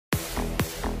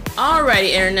Alrighty,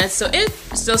 internet. So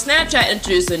Snapchat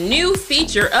introduced a new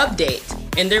feature update,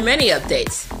 and there are many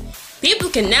updates. People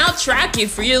can now track you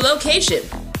for your location.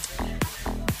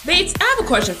 Bates, I have a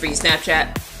question for you,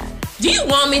 Snapchat. Do you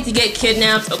want me to get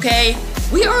kidnapped? Okay,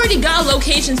 we already got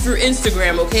locations through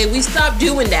Instagram. Okay, we stopped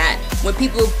doing that when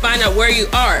people find out where you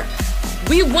are.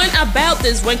 We went about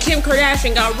this when Kim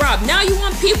Kardashian got robbed. Now you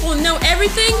want people to know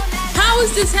everything? How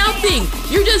is this helping?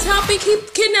 You're just helping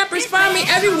keep kidnappers find me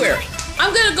everywhere.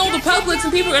 I'm gonna go to Publix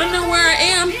and people are gonna know where I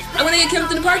am. I'm gonna get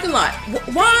kidnapped in the parking lot.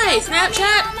 Why,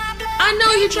 Snapchat? I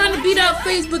know you're trying to beat out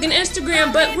Facebook and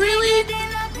Instagram, but really?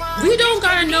 We don't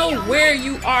gotta know where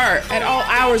you are at all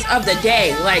hours of the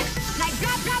day. Like,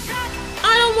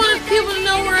 I don't want people to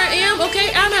know where I am,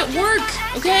 okay? I'm at work,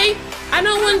 okay? I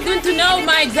don't want them to know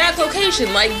my exact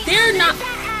location. Like, they're not...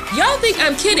 Y'all think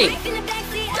I'm kidding.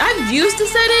 I've used the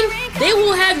setting. They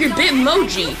will have your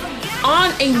Bitmoji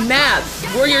on a map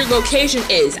where your location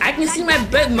is. I can see my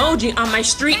Bitmoji on my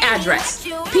street address.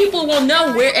 People will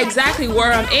know exactly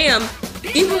where I am,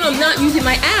 even when I'm not using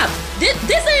my app. This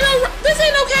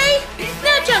ain't okay.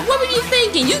 Snapchat, what were you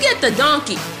thinking? You get the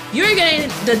donkey. You're getting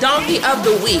the donkey of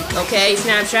the week, okay,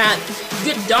 Snapchat?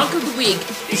 You get the donkey of the week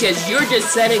because you're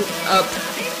just setting up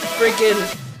freaking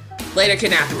later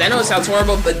kidnappings. I know it sounds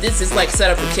horrible, but this is like set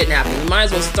up for kidnapping. You might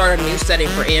as well start a new setting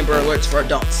for Amber Alerts for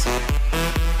adults.